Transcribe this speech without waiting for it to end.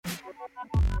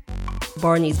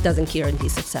Barney's doesn't guarantee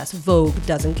success. Vogue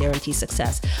doesn't guarantee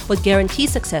success. What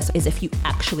guarantees success is if you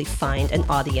actually find an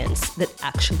audience that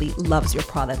actually loves your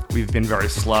product. We've been very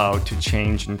slow to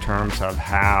change in terms of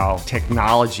how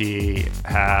technology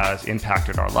has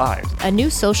impacted our lives. A new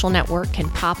social network can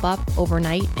pop up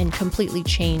overnight and completely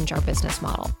change our business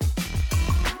model.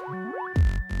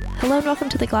 Hello and welcome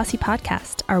to the Glossy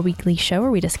Podcast, our weekly show where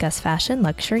we discuss fashion,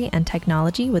 luxury, and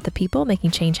technology with the people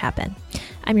making change happen.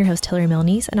 I'm your host, Hilary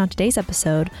Milnes, and on today's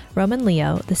episode, Romain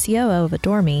Liot, the COO of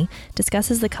Adore Me,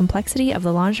 discusses the complexity of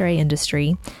the lingerie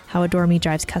industry, how Adore Me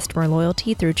drives customer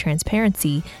loyalty through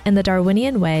transparency, and the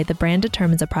Darwinian way the brand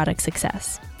determines a product's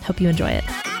success. Hope you enjoy it.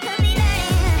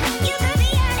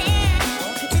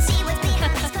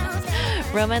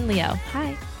 Romain Liot,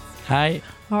 hi. Hi.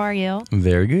 How are you?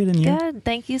 Very good, and you? Good.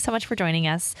 Thank you so much for joining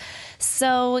us.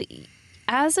 So,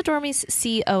 as Adore Me's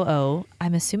COO,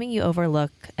 I'm assuming you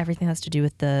overlook everything that has to do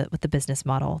with the business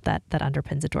model that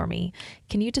underpins Adore Me.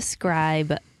 Can you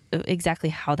describe exactly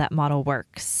how that model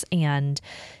works and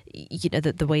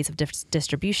the ways of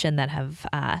distribution that have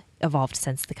evolved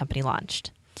since the company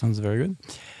launched? Sounds very good.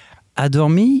 Adore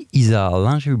Me is a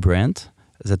lingerie brand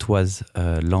that was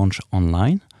launched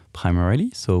online primarily.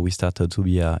 So we started to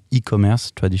be a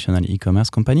traditional e-commerce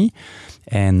company.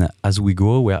 And as we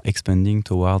grow, we are expanding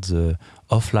towards the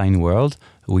offline world,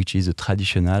 which is a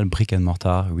traditional brick and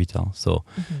mortar retail. So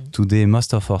today,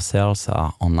 most of our sales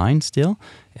are online still,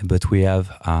 but we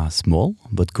have a small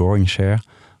but growing share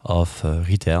of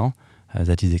retail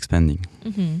that is expanding.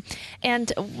 Mm-hmm.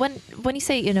 And when you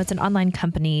say it's an online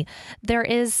company, there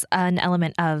is an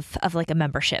element of like a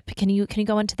membership. Can you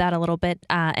go into that a little bit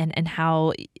and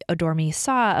how Adore Me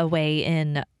saw a way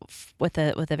in with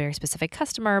a very specific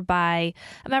customer by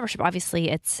a membership? Obviously,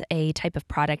 it's a type of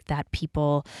product that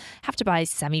people have to buy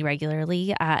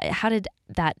semi-regularly. How did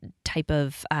that type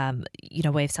of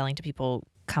way of selling to people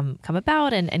come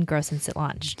about and grow since it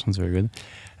launched? Sounds very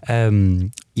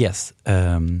good. Yes.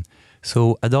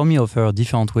 So Adore Me offers a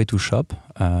different way to shop.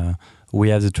 We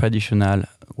have the traditional,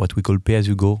 what we call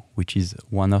pay-as-you-go, which is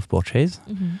one-off purchase.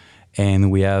 Mm-hmm.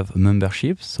 And we have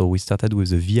membership. So we started with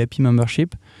the VIP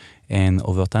membership. And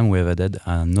over time, we have added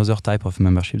another type of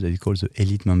membership that is called the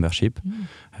elite membership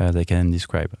that I can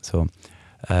describe. So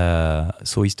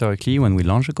historically, when we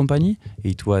launched the company,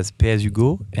 it was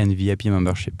pay-as-you-go and VIP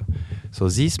membership. So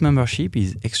this membership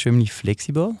is extremely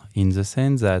flexible in the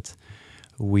sense that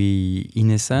we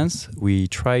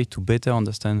try to better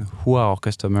understand who are our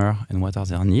customers and what are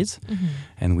their needs. Mm-hmm.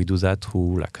 And we do that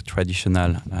through like a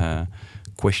traditional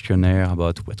questionnaire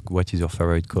about what is your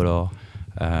favorite color,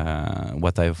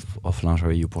 what type of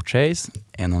lingerie you purchase.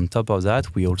 And on top of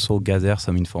that, we also gather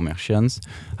some information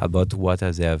about what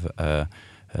they have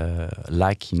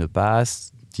liked in the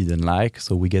past, didn't like.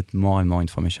 So we get more and more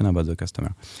information about the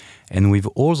customer. And with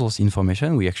all those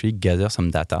information, we actually gather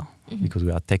some data because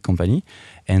we are a tech company.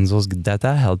 And those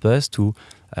data help us to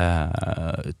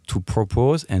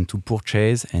propose and to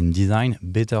purchase and design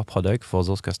better product for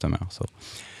those customers. So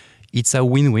it's a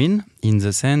win-win in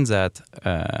the sense that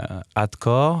at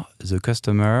core, the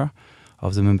customer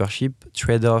of the membership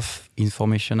trade off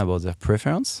information about their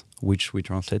preference, which we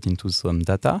translate into some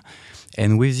data.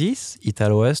 And with this, it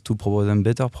allows us to propose them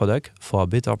better product for a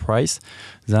better price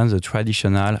than the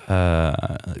traditional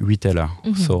retailer.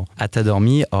 Mm-hmm. So at Adore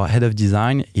Me, our head of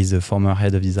design is the former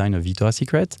head of design of Victoria's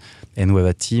Secret. And we have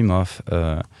a team of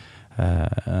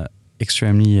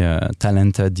extremely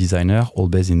talented designers, all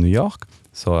based in New York.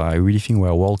 So I really think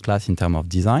we're world-class in terms of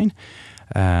design.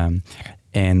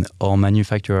 And our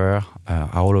manufacturers are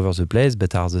all over the place,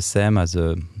 but are the same as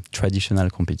a traditional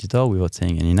competitor without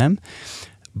saying any name.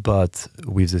 But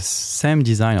with the same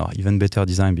design, or even better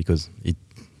design, because it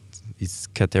is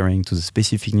catering to the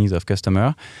specific needs of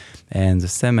customer, and the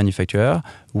same manufacturer,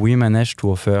 we managed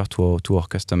to offer to our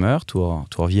customer, to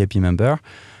our VIP member,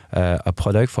 a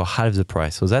product for half the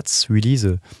price. So that's really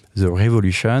the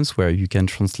revolutions where you can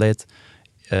translate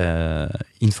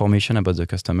information about the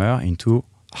customer into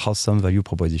awesome value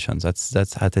propositions. That's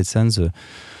at essence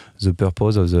the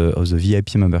purpose of the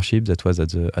VIP membership that was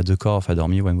at the core of Adore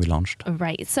Me when we launched.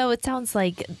 Right. So it sounds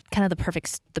like kind of the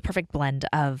perfect blend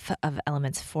of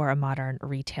elements for a modern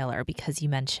retailer, because you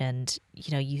mentioned,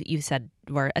 you said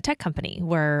we're a tech company.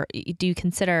 Do you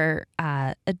consider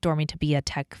Adore Me to be a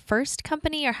tech first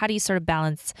company, or how do you sort of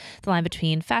balance the line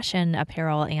between fashion,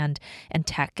 apparel, and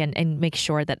tech and make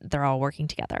sure that they're all working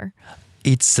together?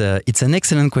 It's an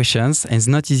excellent question, and it's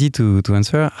not easy to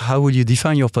answer. How would you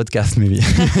define your podcast, maybe?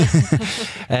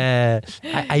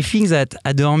 I think that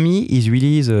Adore Me is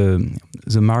really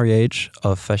the marriage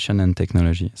of fashion and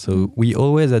technology. So we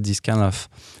always had this kind of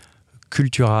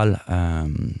cultural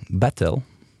battle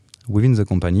within the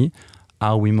company.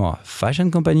 Are we more a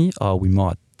fashion company or are we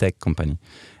more a tech company?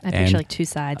 I picture like two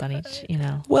sides on each,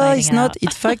 Well, it's not. out. In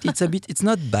fact, it's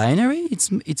not binary.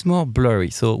 It's more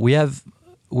blurry. So we have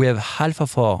half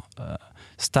of our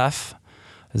staff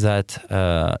that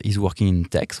is working in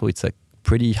tech. So it's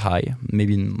pretty high,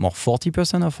 maybe more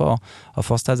 40% of our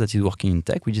staff that is working in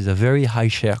tech, which is a very high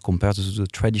share compared to the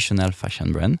traditional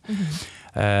fashion brand.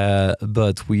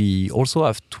 But we also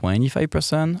have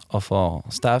 25% of our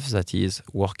staff that is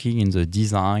working in the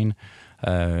design,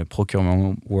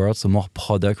 procurement world, so more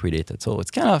product related. So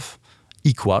it's kind of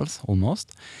equals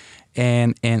almost.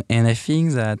 And I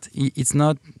think that it's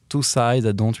not two sides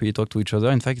that don't really talk to each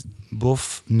other. In fact,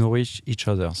 both nourish each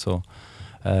other. So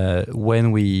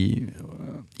when we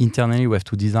internally we have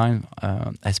to design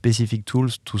a specific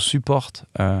tools to support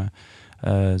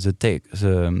the tech,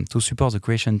 to support the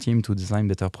creation team to design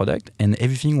better product, and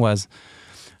everything was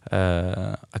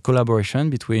a collaboration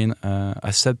between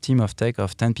a sub team of tech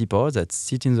of 10 people that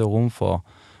sit in the room for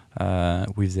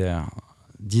with their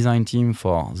design team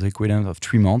for the equivalent of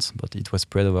 3 months, but it was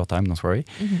spread over time, don't worry,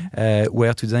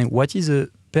 where to design what is a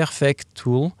perfect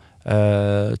tool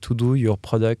to do your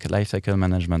product lifecycle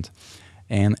management.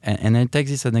 And I take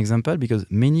this as an example because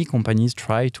many companies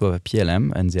try to have a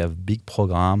PLM and they have big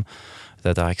programs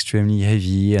that are extremely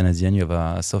heavy, and at the end you have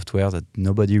a software that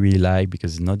nobody really likes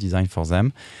because it's not designed for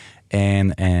them.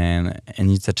 And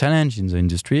it's a challenge in the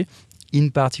industry,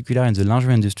 in particular in the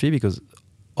lingerie industry, because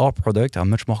our products are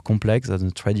much more complex than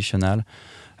the traditional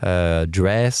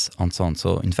dress and so on.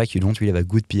 So in fact, you don't really have a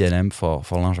good PLM for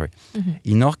lingerie.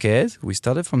 In our case, we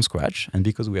started from scratch, and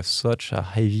because we have such a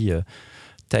heavy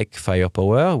tech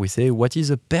firepower, we say, what is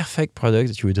the perfect product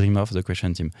that you would dream of the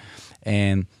creation team?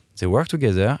 And they work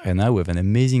together, and now we have an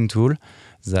amazing tool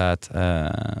that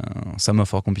some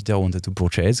of our competitors wanted to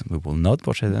purchase. We will not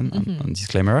purchase them, on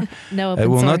disclaimer. No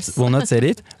open source. Will not sell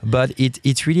it, but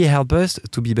it really helps us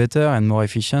to be better and more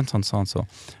efficient and so on. So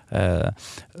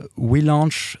we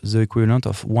launch the equivalent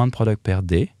of 1 product per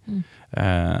day.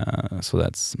 So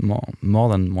that's more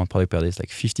than 1 product per day. It's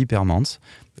like 50 per month,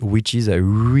 which is a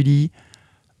really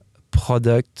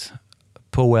product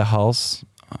powerhouse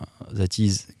that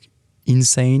is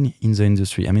insane in the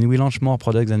industry. I mean, we launch more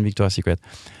products than Victoria's Secret.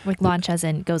 Like launch as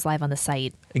in goes live on the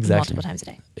site multiple times a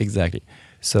day. Exactly.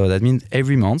 So that means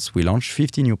every month we launch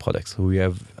 50 new products. So we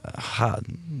have had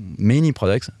many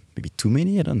products, maybe too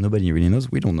many, nobody really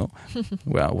knows. We don't know.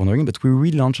 We are wondering, but we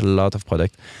really launch a lot of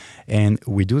products. And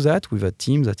we do that with a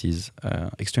team that is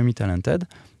extremely talented,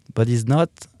 but is not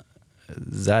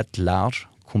that large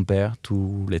compared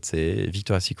to, let's say,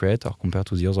 Victoria's Secret or compared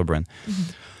to the other brand.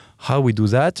 How we do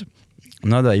that?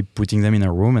 Not by putting them in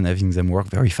a room and having them work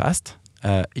very fast.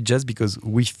 It's just because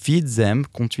we feed them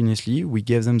continuously. We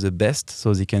give them the best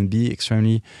so they can be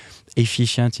extremely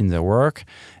efficient in their work,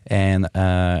 and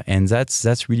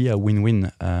that's really a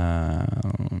win-win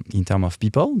in terms of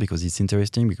people, because it's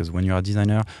interesting. Because when you're a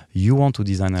designer, you want to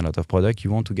design a lot of product.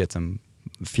 You want to get some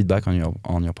feedback on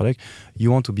your product. You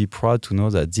want to be proud to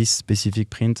know that this specific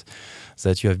print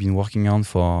that you have been working on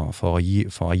for a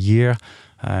year.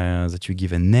 That you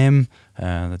give a name,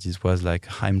 that it was like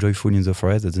I'm joyful in the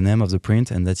forest, that's the name of the print,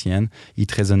 and at the end it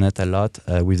resonates a lot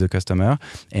with the customer.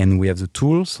 And we have the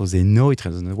tools, so they know it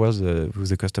resonates well with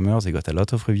the customers. They got a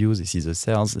lot of reviews, they see the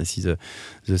sales, they see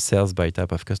the sales by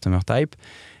type of customer type.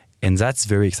 And that's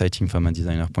very exciting from a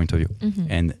designer point of view.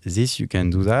 And this, you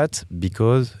can do that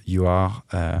because you are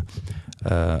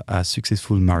a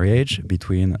successful marriage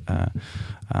between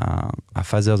a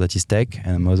father that is tech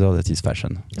and a mother that is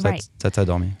fashion. Right. That's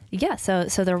Adore Me. Yeah.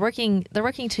 So they're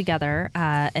working together,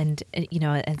 and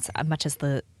as much as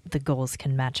the goals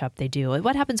can match up, they do.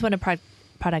 What happens when a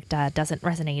product doesn't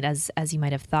resonate as you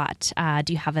might have thought?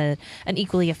 Do you have an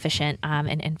equally efficient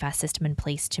and fast system in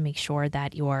place to make sure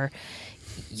that you're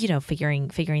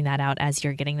figuring that out as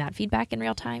you're getting that feedback in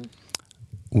real time?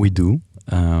 We do.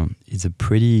 It's a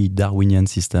pretty Darwinian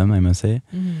system, I must say.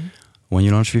 When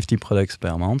you launch 50 products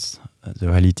per month, the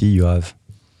reality, you have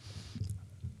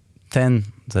 10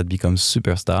 that become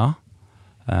superstar,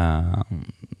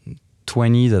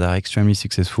 20 that are extremely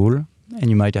successful, and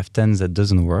you might have 10 that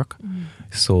doesn't work.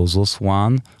 So those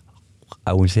one,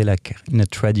 I would say, like in a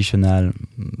traditional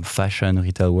fashion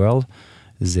retail world,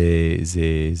 they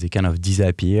kind of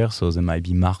disappear, so they might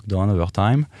be marked down over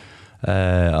time.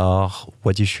 Or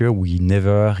what is sure, we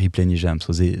never replenish them,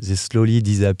 so they slowly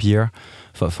disappear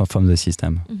from the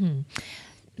system.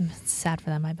 It's sad for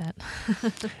them, I bet.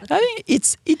 I mean,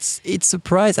 it's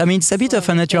surprise. I mean, it's a bit of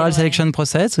a natural selection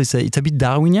process. So it's a bit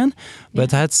Darwinian, but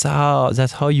that's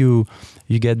how you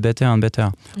get better and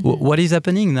better. What is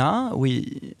happening now?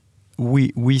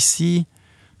 We see.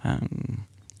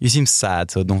 You seem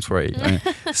sad, so don't worry. I mean,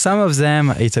 some of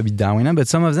them, it's a bit Darwinian, but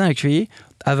some of them actually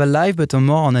have a life, but are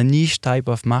more on a niche type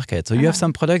of market. So you have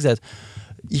some products that,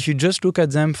 if you just look at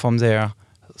them from their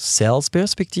sales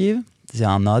perspective, they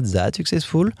are not that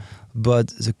successful, but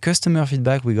the customer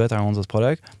feedback we got around those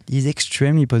products is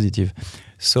extremely positive.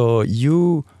 So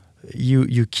you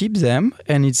keep them,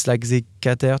 and it's like they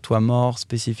cater to a more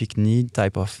specific need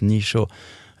type of niche. So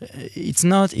it's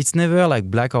never like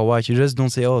black or white. You just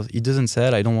don't say, oh, it doesn't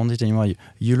sell, I don't want it anymore.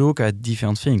 You look at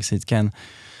different things. You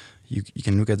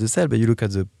can look at the sale, but you look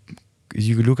at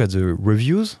the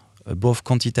reviews, both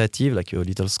quantitative, like your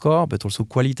little score, but also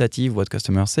qualitative, what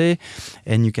customers say,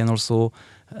 and you can also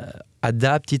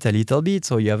adapt it a little bit.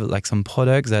 So you have like some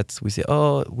products that we say,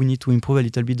 oh, we need to improve a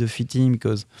little bit the fitting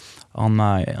because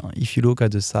if you look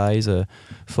at the size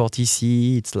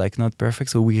 40C, it's like not perfect.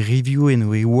 So we review and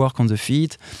we work on the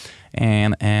fit,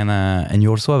 and you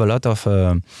also have a lot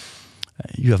of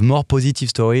you have more positive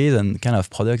stories and kind of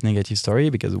product negative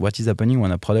story, because what is happening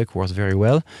when a product works very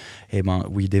well,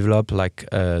 we develop like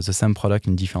the same product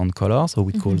in different colors. So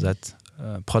we call that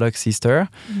product sister,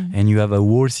 and you have a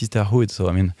whole sisterhood. So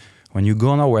I mean, when you go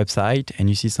on our website and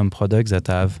you see some products that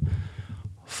have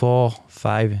 4,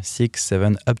 5, 6,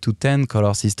 7, up to 10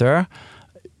 color sister,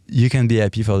 you can be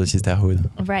happy for the sisterhood.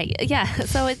 Right. Yeah.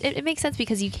 So it makes sense,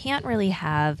 because you can't really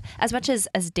have, as much as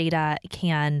data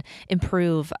can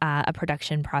improve a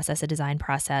production process, a design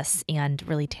process, and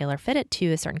really tailor fit it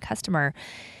to a certain customer.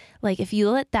 Like if you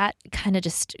let that kind of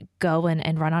just go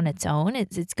and run on its own,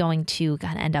 it's going to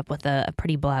kind of end up with a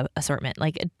pretty blah assortment.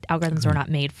 Like algorithms were not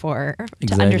made to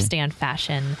understand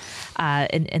fashion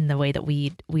in the way that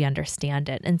we understand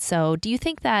it. And so do you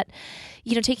think that,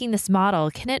 taking this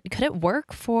model, could it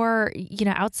work for,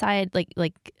 outside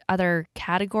like other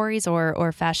categories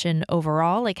or fashion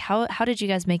overall? Like how did you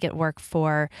guys make it work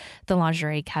for the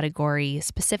lingerie category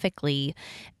specifically,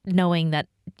 knowing that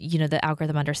the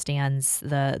algorithm understands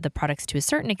the products to a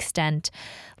certain extent?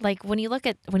 Like when you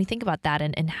think about that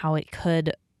and how it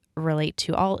could relate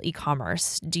to all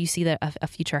e-commerce, do you see a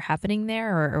future happening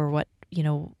there, or what,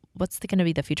 what's going to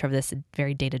be the future of this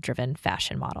very data-driven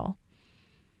fashion model?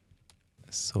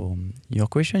 So your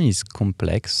question is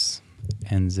complex,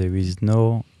 and there is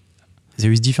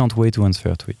different way to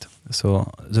answer to it. So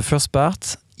the first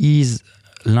part is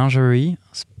lingerie,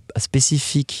 a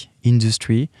specific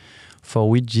industry for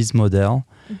which this model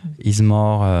is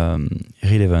more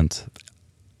relevant.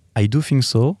 I do think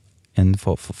so, and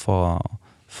for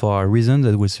a reason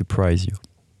that will surprise you.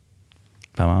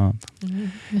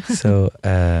 So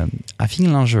I think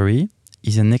lingerie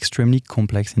is an extremely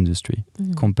complex industry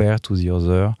compared to the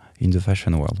other in the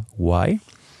fashion world. Why?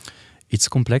 It's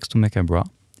complex to make a bra.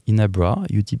 In a bra,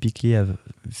 you typically have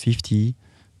 50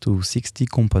 to 60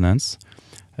 components.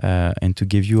 And to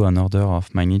give you an order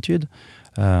of magnitude,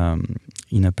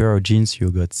 in a pair of jeans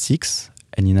you got 6,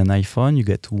 and in an iPhone you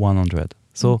get 100.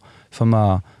 So from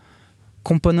a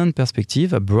component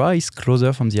perspective, a bra is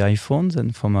closer from the iPhone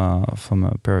than from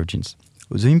a pair of jeans.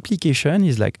 The implication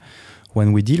is like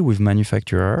when we deal with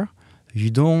manufacturer, you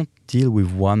don't deal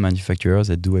with one manufacturer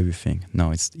that do everything.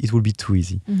 No, it will be too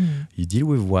easy. You deal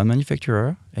with one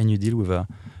manufacturer, and you deal with a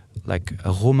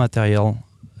raw material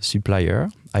supplier,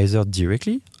 either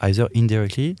directly, either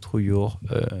indirectly through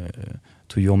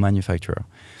your manufacturer.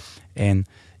 And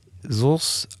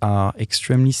those are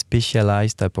extremely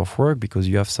specialized type of work, because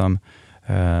you have some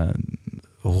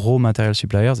raw material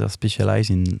suppliers that are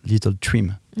specialized in little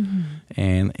trim.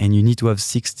 And you need to have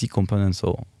 60 components.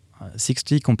 So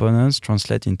 60 components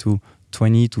translate into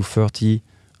 20 to 30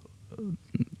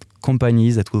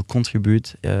 companies that will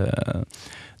contribute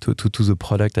to the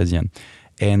product at the end.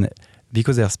 And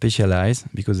because they are specialized,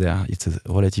 because it's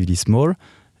relatively small,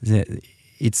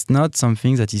 it's not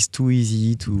something that is too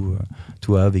easy to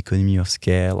have economy of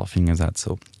scale or things like that.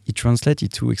 So it translates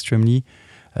into extremely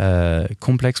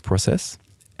complex process,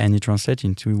 and it translates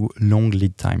into long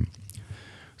lead time.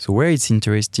 So where it's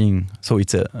interesting, so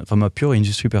it's from a pure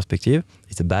industry perspective,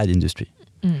 it's a bad industry.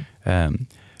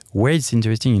 Where it's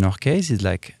interesting in our case is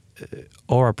like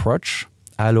our approach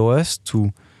allows us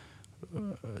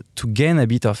to gain a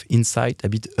bit of insight a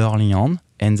bit early on,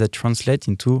 and that translates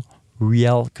into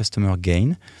real customer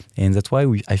gain. And that's why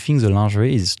I think the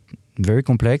lingerie is very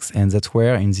complex, and that's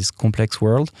where in this complex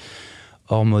world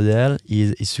our model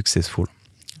is successful.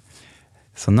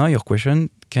 So now your question,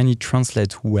 can it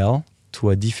translate well to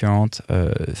a different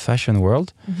fashion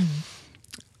world?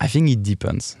 I think it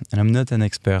depends, and I'm not an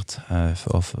expert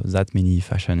of that many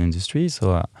fashion industries,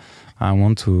 so I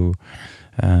want to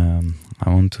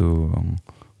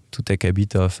take a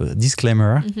bit of a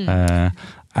disclaimer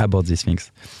about these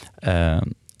things.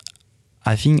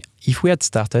 I think if we had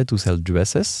started to sell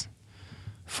dresses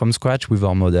from scratch with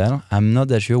our model, I'm not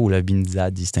that sure it would have been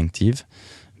that distinctive,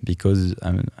 because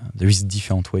there is a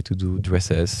different way to do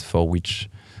dresses for which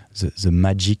the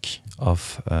magic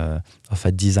of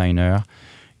a designer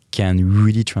can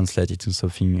really translate into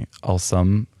something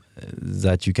awesome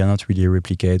that you cannot really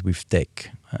replicate with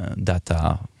tech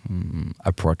data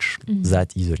approach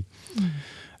that easily.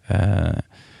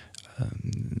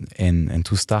 And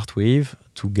to start with,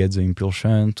 to get the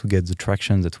impulsion, to get the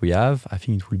traction that we have, I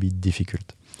think it will be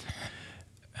difficult.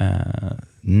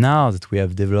 Now that we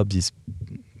have developed this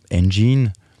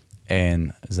engine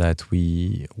and that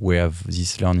we have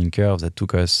this learning curve that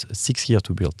took us 6 years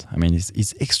to build. I mean,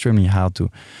 it's extremely hard to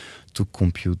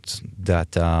compute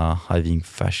data, having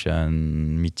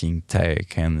fashion, meeting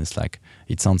tech, and it's like,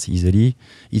 it sounds easy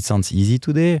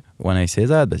today when I say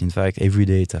that, but in fact, every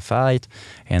day it's a fight,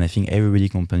 and I think every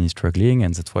company is struggling,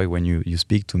 and that's why when you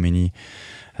speak to many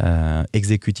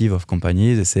executive of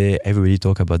companies, they say everybody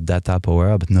talk about data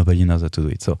power, but nobody knows how to do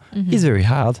it. So it's very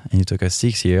hard, and it took us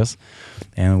 6 years,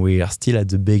 and we are still at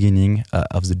the beginning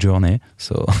of the journey.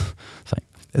 So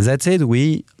that said,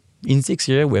 in 6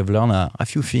 years, we have learned a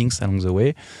few things along the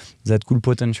way that could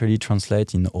potentially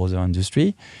translate in other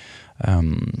industry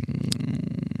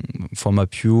from a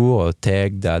pure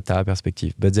tech data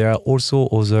perspective. But there are also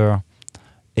other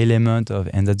elements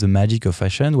and that's the magic of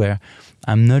fashion, where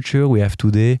I'm not sure we have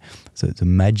today the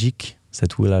magic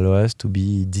that will allow us to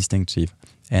be distinctive.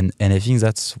 And I think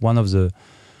that's one of the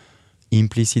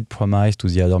implicit promise to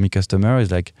the Adore Me customer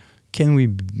is like, can we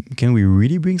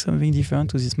really bring something different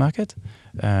to this market?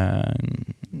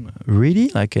 Really?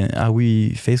 Like, are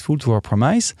we faithful to our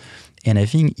promise? And I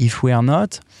think if we are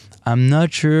not, I'm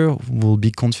not sure we'll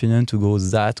be confident to go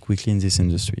that quickly in this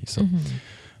industry. So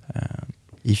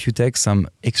if you take some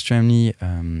extremely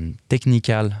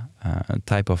technical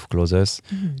type of clothes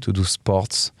to do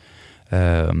sports,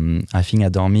 I think at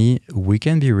Adore Me, we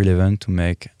can be relevant to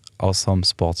make awesome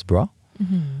sports bra.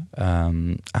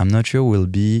 I'm not sure we'll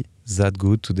be that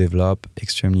good to develop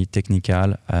extremely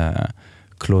technical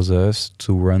clothes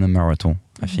to run a marathon.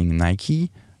 I think Nike,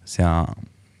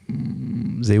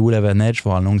 they will have an edge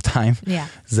for a long time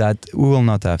that we will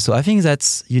not have. So I think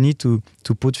that's, you need to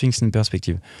put things in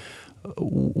perspective.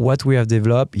 What we have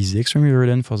developed is extremely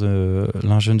relevant for the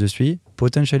lingerie industry.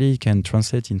 Potentially can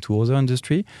translate into other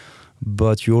industry,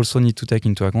 but you also need to take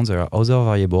into account there are other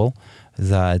variables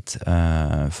that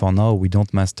for now we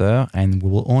don't master, and we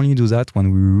will only do that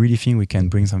when we really think we can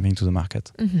bring something to the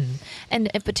market.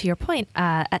 But to your point,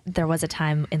 there was a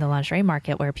time in the lingerie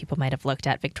market where people might have looked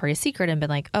at Victoria's Secret and been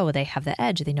like, oh, they have the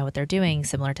edge, they know what they're doing,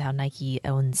 similar to how Nike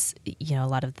owns, a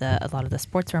lot of the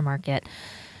sportswear market.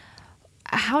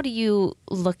 How do you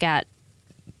look at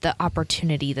the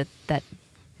opportunity that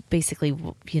basically,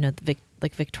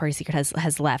 like Victoria's Secret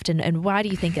has left, and why do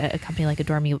you think a company like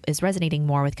Adore Me is resonating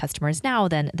more with customers now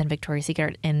than Victoria's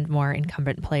Secret and more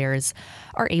incumbent players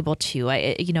are able to?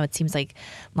 It seems like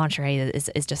lingerie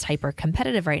is just hyper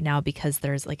competitive right now because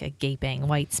there's like a gaping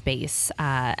white space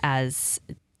as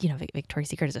Victoria's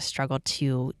Secret has a struggle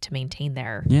to maintain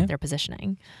their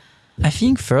positioning. I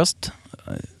think first,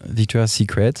 Victoria's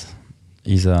Secret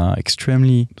is an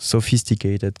extremely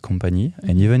sophisticated company,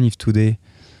 and even if today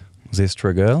they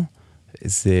struggle,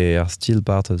 they are still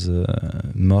part of the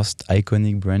most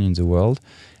iconic brand in the world,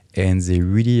 and they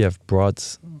really have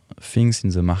brought things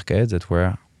in the market that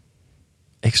were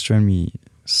extremely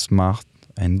smart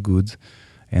and good,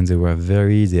 and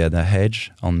they had a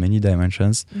hedge on many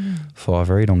dimensions for a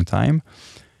very long time,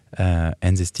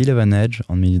 and they still have an edge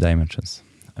on many dimensions.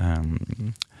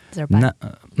 Is there a bet?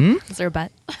 Is there a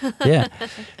bet? Yeah.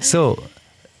 So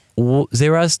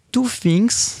there are two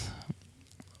things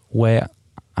where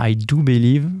I do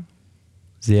believe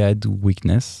they had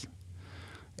weakness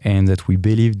and that we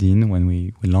believed in when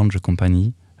we launched the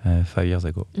company 5 years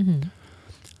ago.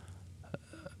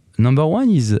 Number one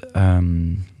is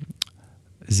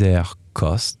their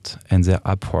cost and their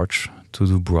approach to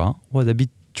the bra was a bit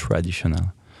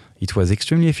traditional. It was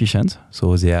extremely efficient,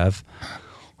 so they have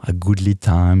a good lead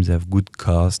time, they have good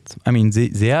cost. I mean,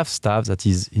 they have stuff that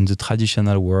is in the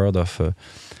traditional world of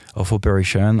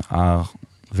operation are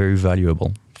very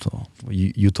valuable. So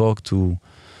you talk in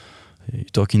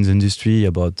the industry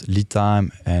about lead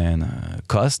time and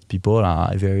cost, people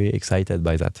are very excited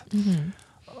by that.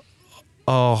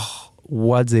 Or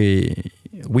what they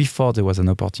we thought there was an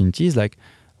opportunity. It's like,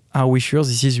 are we sure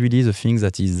this is really the thing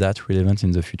that is that relevant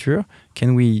in the future?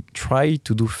 Can we try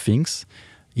to do things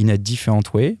in a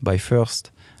different way by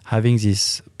first having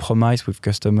this promise with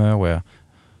customer where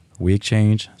we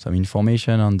exchange some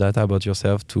information and data about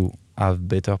yourself to have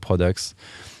better products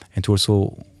and to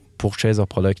also purchase our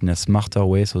product in a smarter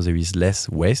way so there is less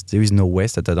waste. There is no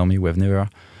waste at Adore Me. We have never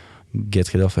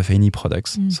get rid of any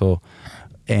products.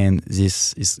 And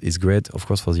this is great, of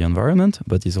course, for the environment,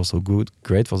 but it's also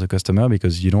great for the customer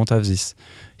because you don't have this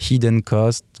hidden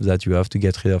cost that you have to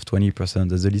get rid of 20%.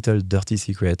 There's a little dirty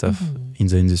secret in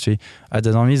the industry. At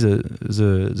Adore Me,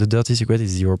 the dirty secret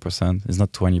is 0%. It's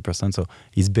not 20%. So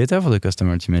it's better for the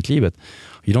customer ultimately, but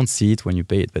you don't see it when you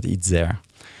pay it, but it's there.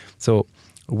 So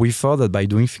we thought that by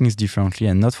doing things differently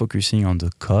and not focusing on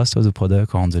the cost of the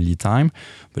product or on the lead time,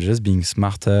 but just being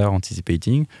smarter,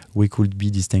 anticipating, we could be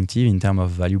distinctive in terms of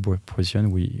value proposition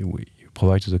we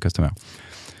provide to the customer.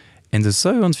 And the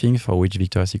second thing for which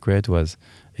Victoria's Secret was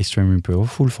extremely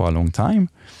powerful for a long time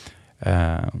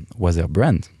was their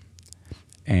brand.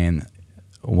 And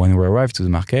when we arrived to the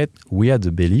market, we had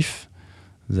the belief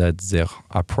that their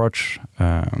approach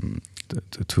to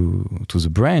the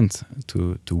brand,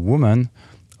 to women,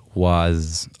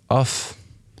 was off.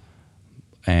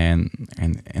 And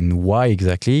why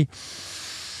exactly?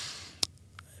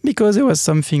 Because there was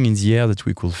something in the air that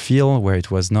we could feel where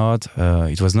it was not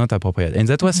appropriate. And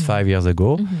that was 5 years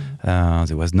ago.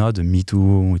 There was not the Me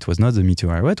Too. It was not the Me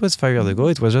Too era. It was 5 years ago.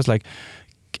 It was just like,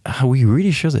 are we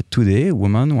really sure that today a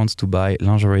woman wants to buy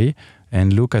lingerie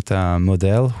and look at a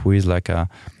model who is like a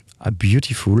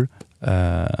beautiful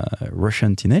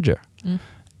Russian teenager?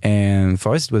 And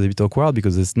for us, it was a bit awkward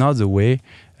because it's not the way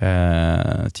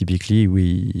typically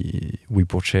we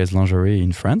purchase lingerie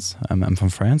in France. I'm from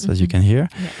France, as you can hear,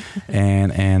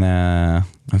 and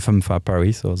I'm from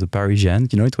Paris, so the Parisian.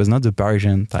 It was not the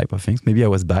Parisian type of things. Maybe I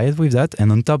was biased with that.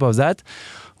 And on top of that,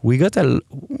 we got a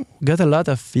lot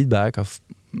of feedback of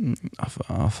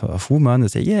women that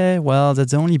say, yeah, well,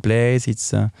 that's the only place.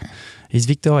 It's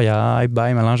Victoria. I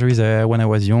buy my lingerie there. When I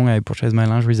was young, I purchased my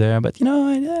lingerie there. But,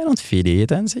 I don't feel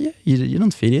it. And say, yeah, you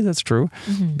don't feel it. That's true.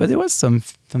 But there was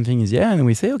something is and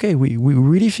we say, okay, we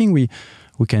really think we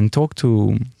can talk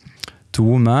to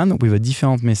women with a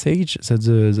different message that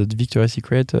the Victoria's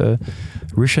Secret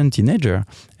Russian teenager.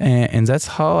 And that's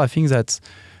how I think that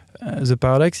the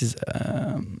paradox is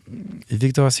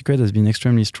Victoria's Secret has been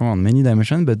extremely strong on many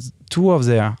dimensions, but two of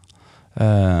their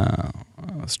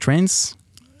strengths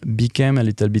became a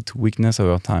little bit weakness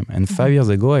over time. And 5 years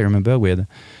ago, I remember we had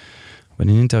an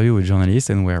interview with journalists,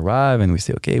 and we arrive and we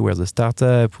say, okay, we're the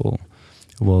startup.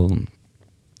 We'll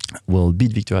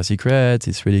beat Victoria's Secret.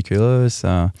 It's ridiculous.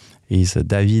 It's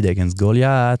David against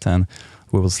Goliath, and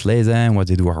we will slay them. What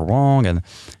they do are wrong.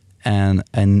 And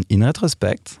in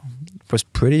retrospect, it was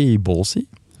pretty ballsy.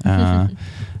 It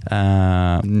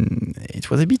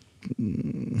was a bit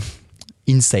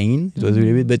insane. It was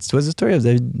really bit, but it was the story of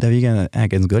David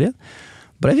against Goliath.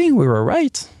 But I think we were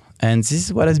right, and this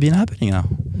is what has been happening now.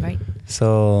 Right.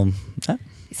 So.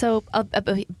 So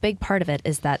a big part of it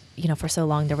is that, for so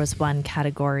long there was one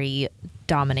category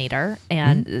dominator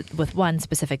and with one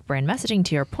specific brand messaging,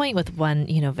 to your point, with one,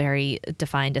 very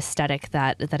defined aesthetic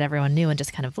that everyone knew and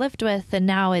just kind of lived with. And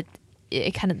now it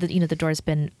kind of, the door's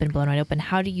been blown wide open.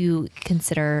 How do you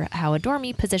consider how Adore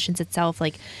Me positions itself?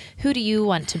 Like, who do you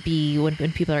want to be when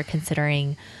people are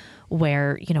considering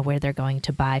where they're going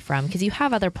to buy from? Because you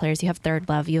have other players, you have Third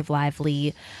Love, you have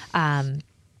Lively,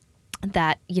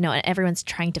 that and everyone's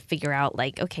trying to figure out,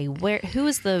 like, okay,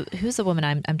 who's the woman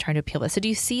I'm trying to appeal with. So do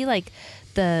you see like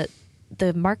the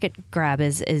market grab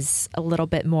is a little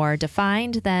bit more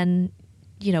defined than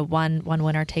one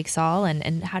winner takes all,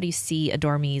 and how do you see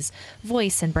Adore Me's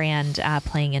voice and brand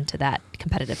playing into that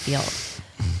competitive field?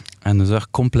 Another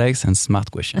complex and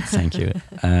smart question. Thank you.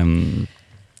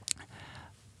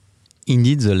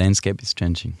 Indeed, the landscape is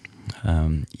changing.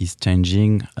 It's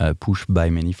changing, pushed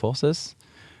by many forces.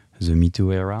 The Me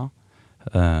Too era,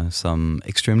 some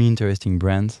extremely interesting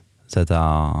brands that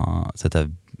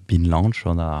have been launched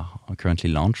or that are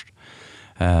currently launched.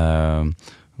 The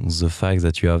fact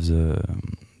that you have the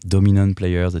dominant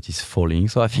player that is falling.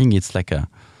 So I think it's like a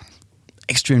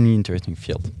extremely interesting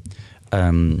field.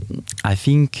 I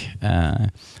think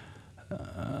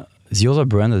the other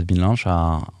brands that have been launched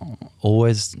are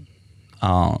always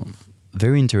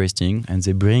very interesting, and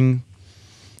they bring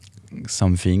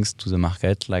some things to the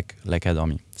market like Adore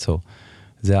Me. So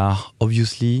there are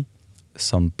obviously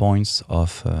some points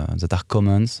of that are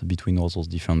common between all those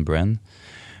different brands,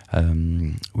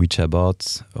 which are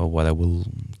about what I will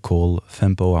call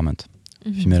fempowerment,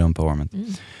 female empowerment.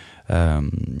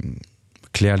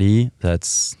 clearly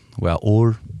we are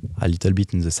all a little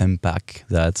bit in the same pack,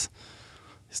 that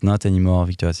it's not anymore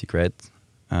Victoria's Secret,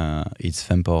 it's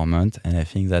fempowerment, and I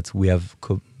think that we have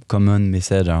common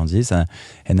message around this,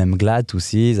 and I'm glad to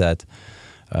see that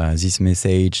this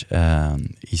message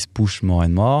is pushed more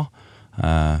and more.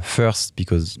 First,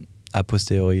 because a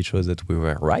posteriori it shows that we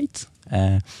were right,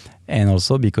 and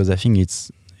also because I think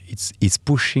it's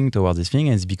pushing towards this thing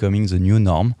and it's becoming the new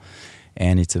norm,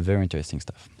 and it's a very interesting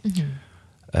stuff.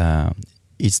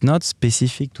 It's not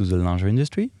specific to the lingerie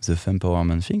industry, the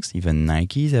fempowerment things. Even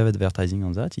Nike have advertising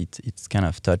on that. It's kind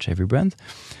of touch every brand.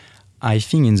 I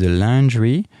think in the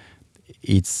lingerie,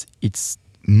 it's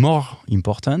more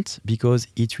important because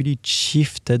it really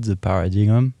shifted the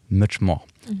paradigm much more.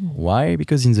 Why?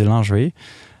 Because in the lingerie,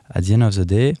 at the end of the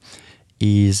day,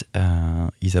 is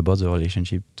about the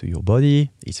relationship to your body.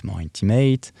 It's more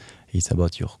intimate. It's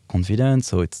about your confidence.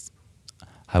 So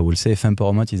I will say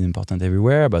fempowerment is important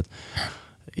everywhere, but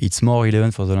it's more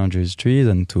relevant for the lingerie industry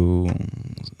than to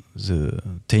the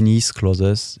tennis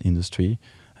clothes industry,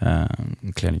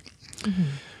 clearly.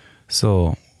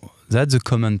 So that's the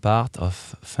common part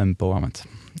of fempowerment.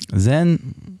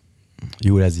 Then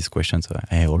you will ask this question, so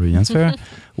I already answered.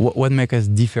 What makes us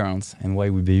different and why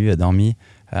we believe Adore Me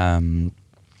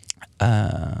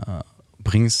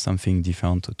brings something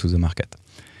different to the market.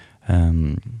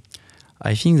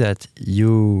 I think that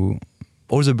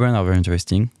all the brands are very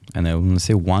interesting, and I wouldn't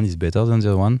say one is better than the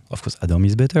other one. Of course, Adore Me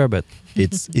is better, but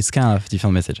it's kind of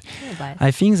different message.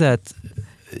 I think that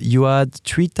you had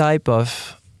 3 types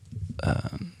of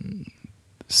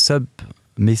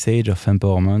sub-message of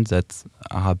empowerment that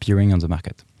are appearing on the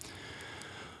market.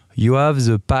 You have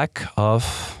the pack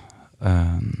of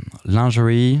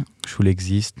lingerie should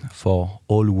exist for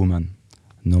all women,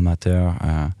 no matter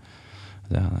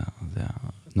the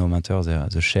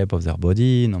shape of their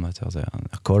body, no matter their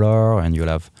color, and you'll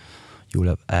have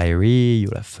Airy,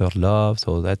 you'll have Third Love.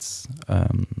 So that's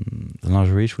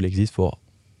lingerie should exist for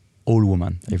all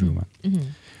women, every woman.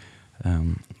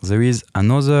 There is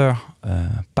another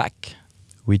pack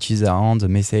which is around the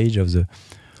message of the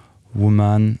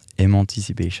woman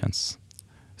emancipations.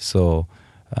 So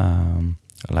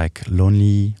like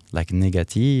lonely, like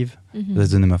negative.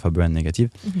 That's the name of a brand,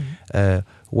 Negative.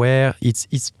 Where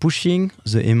it's pushing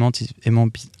the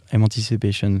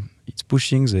emancipation. It's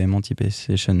pushing the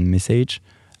emancipation message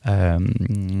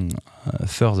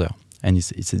further, and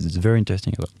it's very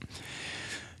interesting as well.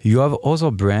 You have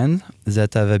other brands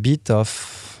that have a bit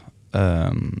of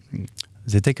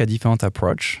they take a different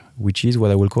approach, which is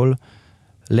what I will call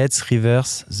let's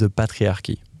reverse the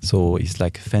patriarchy. So it's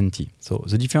like Fenty. So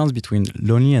the difference between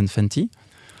Lonely and Fenty,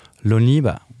 Lonely,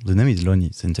 the name is Lonely.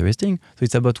 It's interesting. So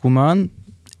it's about women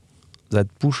that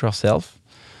push herself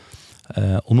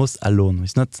almost alone.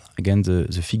 It's not, again,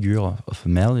 the figure of a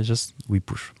male. It's just we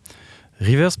push.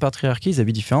 Reverse patriarchy is a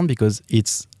bit different because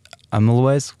I'm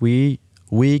always we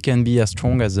can be as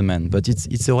strong as the man. But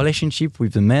it's a relationship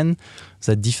with the men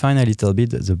that define a little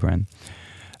bit the brand.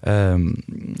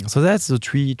 So that's the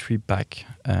three pack.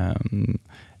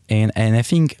 And I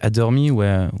think Adore Me,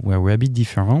 where we're a bit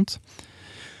different,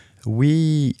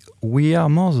 we are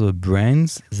more the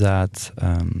brands that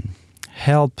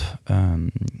help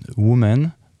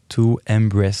women to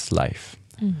embrace life.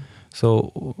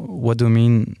 So what do I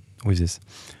mean with this?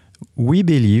 We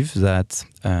believe that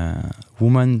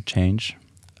women change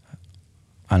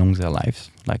along their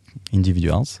lives, like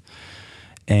individuals.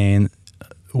 And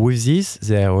with this,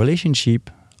 their relationship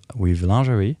with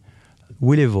lingerie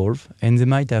will evolve, and they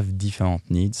might have different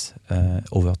needs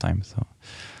over time. So,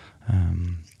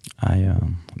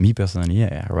 me personally,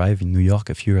 I arrived in New York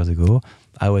a few years ago.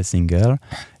 I was single,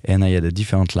 and I had a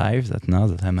different life. That now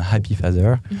that I'm a happy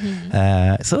father,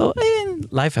 so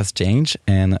life has changed,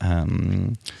 and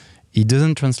it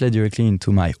doesn't translate directly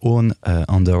into my own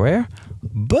underwear.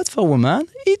 But for women,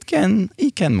 it can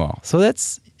more. So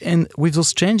and with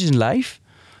those changes in life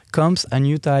comes a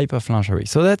new type of lingerie.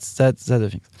 So that's the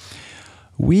thing.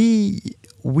 We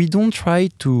don't try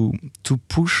to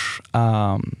push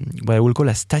what I will call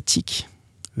a static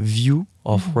view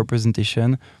of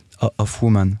representation of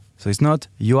women. So it's not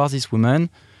you are this woman,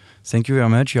 thank you very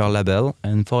much, you are a label,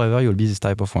 and forever you'll be this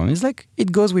type of woman. It's like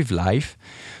it goes with life,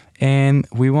 and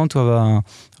we want to have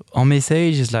our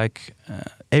message is like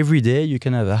every day you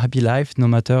can have a happy life no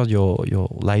matter your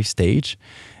life stage,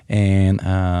 and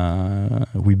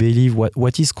we believe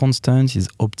what is constant is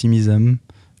optimism,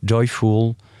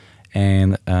 joyful,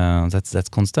 and that's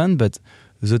constant. But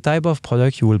the type of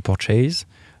product you will purchase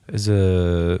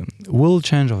will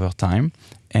change over time,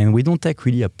 and we don't take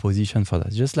really a position for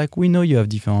that. Just like we know you have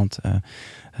different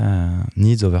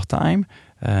needs over time,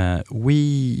 There's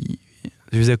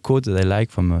a quote that I like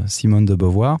from Simone de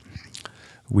Beauvoir,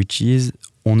 which is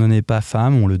 "On ne naît pas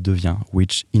femme, on le devient,"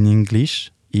 which in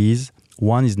English is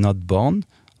one is not born,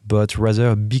 but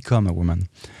rather become a woman.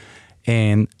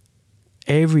 And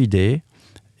every day,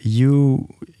 you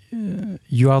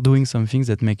are doing some things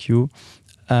that make you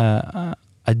a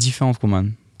different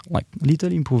woman, like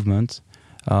little improvement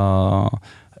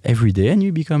every day, and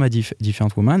you become a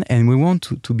different woman. And we want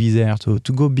to be there to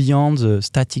go beyond the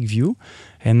static view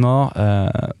and more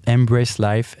embrace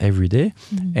life every day.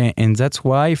 Mm-hmm. And that's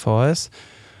why for us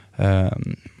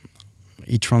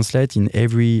it translates in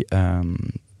every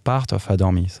part of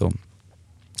Adore Me. So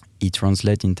it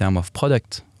translates in terms of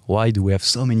product. Why do we have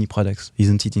so many products?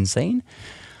 Isn't it insane?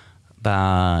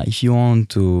 But if you want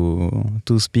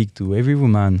to speak to every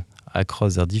woman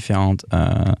across their different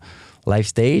life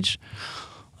stage,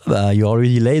 you're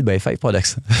already late by 5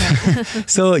 products.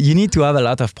 So you need to have a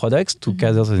lot of products to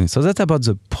cater to things. So that's about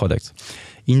the product.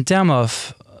 In terms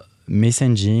of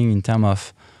messaging, in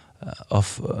terms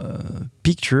of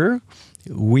picture,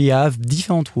 we have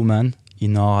different women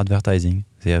in our advertising.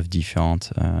 They have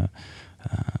different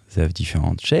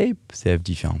shape, they have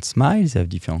different smiles, they have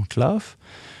different clothes.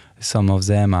 Some of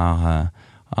them are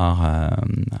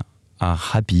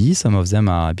happy. Some of them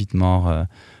are a bit more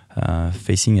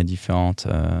facing a different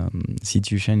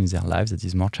situation in their lives that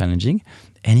is more challenging,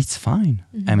 and it's fine.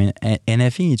 Mm-hmm. I mean, and I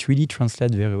think it really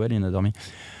translates very well in Adore Me.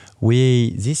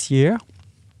 This year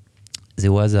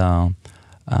there was a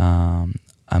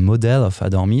model of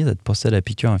Adore Me that posted a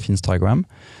picture on Instagram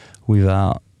with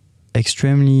a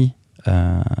extremely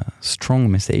strong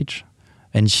message.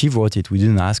 And she wrote it. We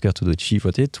didn't ask her to do it. She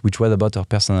wrote it, which was about her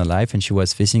personal life, and she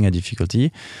was facing a difficulty.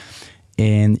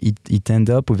 And it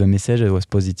ended up with a message that was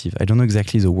positive. I don't know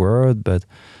exactly the word, but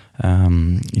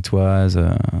it was,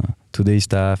 today's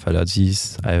tough, I lost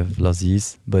this, I've lost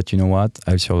this, but you know what?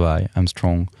 I'll survive, I'm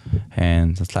strong,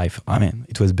 and that's life. I mean,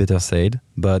 it was better said,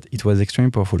 but it was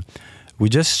extremely powerful. We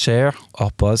just share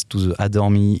our post to the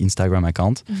Adore Me Instagram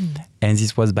account, and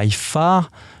this was by far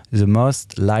the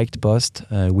most liked post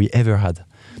we ever had.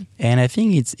 And I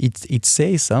think it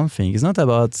says something. It's not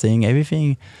about saying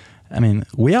everything. I mean,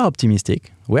 we are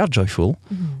optimistic, we are joyful,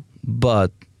 but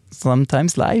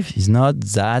sometimes life is not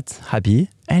that happy,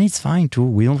 and it's fine too.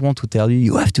 We don't want to tell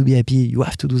you have to be happy, you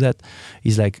have to do that.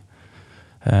 It's like,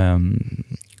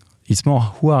 it's more,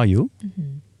 who are you?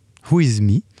 Who is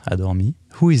me? Adore Me.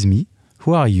 Who is me?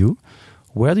 Who are you?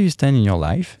 Where do you stand in your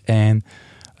life? And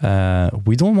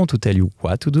we don't want to tell you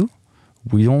what to do.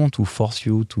 We don't want to force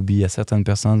you to be a certain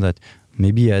person that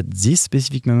maybe at this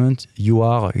specific moment you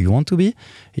want to be.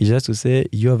 It's just to say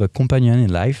you have a companion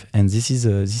in life, and this is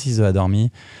the Adore Me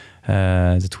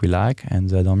that we like, and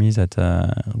the Adore Me that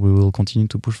we will continue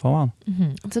to push forward.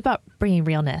 It's about bringing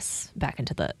realness back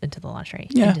into the lingerie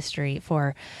industry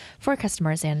for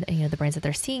customers and the brands that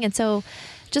they're seeing. And so,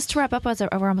 just to wrap up, as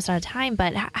we're almost out of time,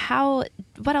 but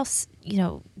what else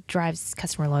drives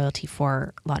customer loyalty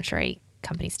for lingerie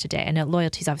companies today? I know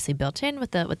loyalty is obviously built in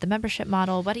with the membership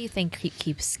model. What do you think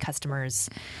keeps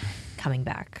customers coming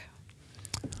back?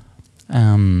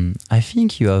 I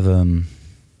think you have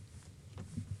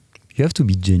to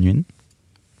be genuine,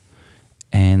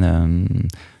 and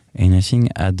I think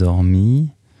Adore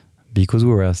Me, because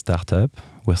we're a startup,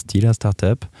 we're still a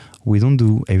startup. We don't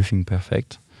do everything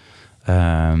perfect,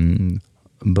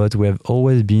 but we have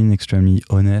always been extremely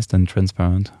honest and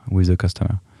transparent with the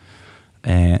customer.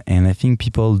 And I think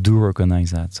people do recognize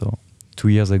that. So 2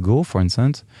 years ago, for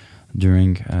instance,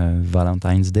 during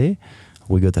Valentine's Day,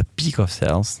 we got a peak of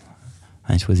sales,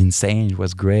 and it was insane. It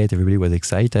was great. Everybody was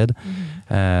excited.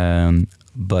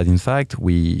 But in fact,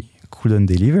 we couldn't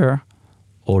deliver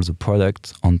all the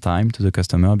product on time to the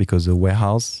customer because the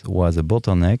warehouse was a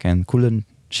bottleneck and couldn't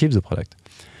ship the product.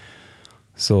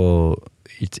 So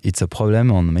it's a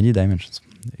problem on many dimensions.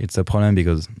 It's a problem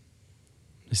because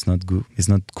it's not good. It's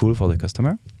not cool for the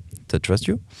customer to trust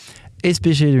you,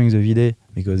 especially during the V-Day,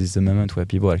 because it's the moment where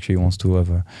people actually wants to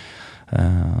have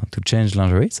to change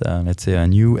lingerie. So let's say a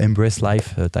new embrace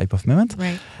life type of moment.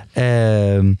 Right.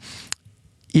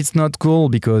 It's not cool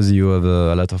because you have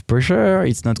a lot of pressure.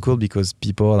 It's not cool because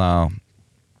people are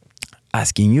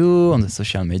asking you on the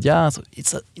social media. So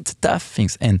it's a tough thing.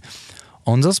 And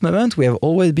on those moments, we have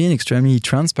always been extremely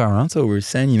transparent. So we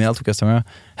send email to customer,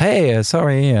 hey,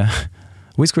 sorry,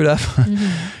 we screwed up.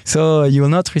 So you will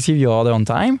not receive your order on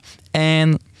time.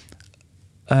 And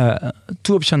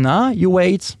 2 options now, you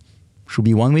wait, should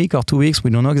be 1 week or 2 weeks,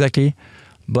 we don't know exactly,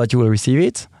 but you will receive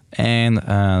it, and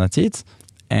that's it.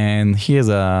 And here's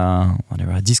a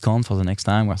discount for the next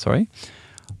time, we're sorry.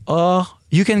 Or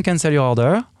you can cancel your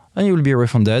order, and you will be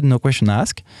refunded, no question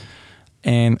asked.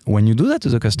 And when you do that to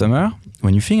the customer,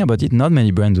 when you think about it, not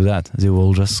many brands do that. They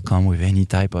will just come with any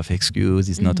type of excuse.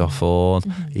 It's not our fault.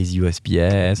 It's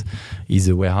USPS. It's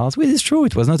the warehouse. Well, it's true.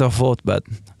 It was not our fault. But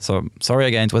so sorry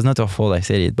again. It was not our fault. I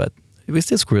said it. But we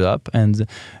still screwed up, and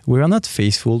we are not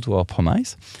faithful to our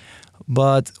promise.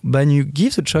 But when you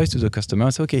give the choice to the customer,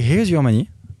 say, okay, here's your money,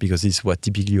 because it's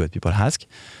typically what people ask,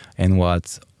 and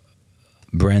what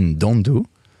brands don't do.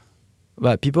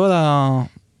 But people are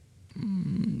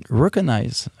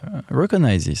recognize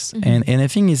this, and I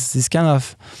think it's this kind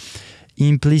of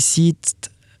implicit.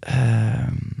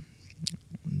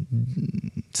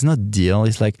 It's not deal.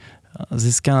 It's like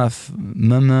this kind of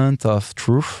moment of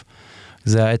truth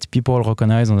that people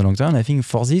recognize on the long term. I think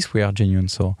for this we are genuine.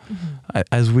 So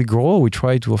as we grow, we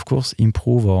try to, of course,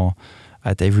 improve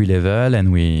at every level,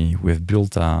 and we've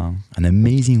built an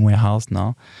amazing warehouse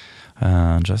now,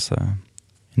 just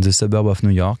in the suburb of New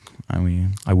York.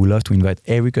 And I would love to invite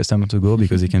every customer to go,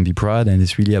 because they can be proud, and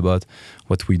it's really about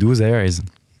what we do there is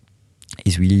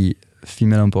really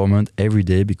female empowerment every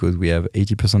day, because we have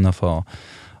 80%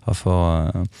 of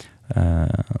our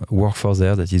workforce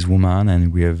there that is woman,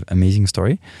 and we have amazing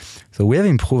story. So we have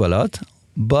improved a lot,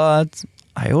 but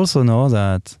I also know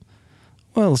that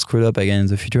we'll screw up again in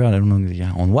the future. I don't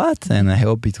know on what, and I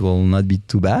hope it will not be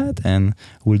too bad, and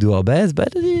we'll do our best. But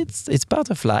it's part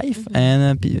of life,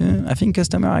 and I think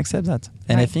customers accept that,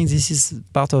 and I think this is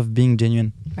part of being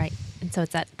genuine. Right, and so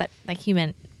it's that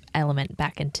human element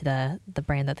back into the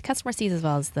brand that the customer sees, as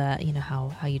well as the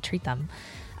how you treat them.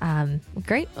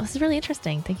 Great, well, this is really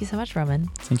interesting. Thank you so much, Romain.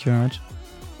 Thank you very much.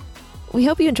 We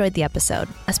hope you enjoyed the episode.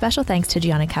 A special thanks to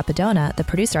Gianna Capadona, the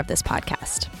producer of this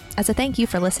podcast. As a thank you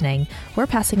for listening, we're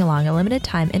passing along a limited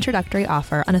time introductory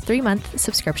offer on a 3-month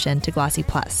subscription to Glossy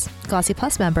Plus. Glossy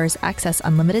Plus members access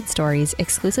unlimited stories,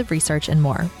 exclusive research, and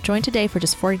more. Join today for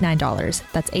just $49.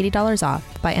 That's $80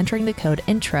 off by entering the code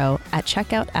INTRO at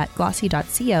checkout at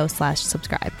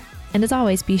glossy.co/subscribe. And as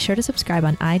always, be sure to subscribe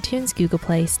on iTunes, Google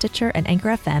Play, Stitcher, and Anchor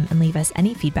FM, and leave us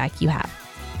any feedback you have.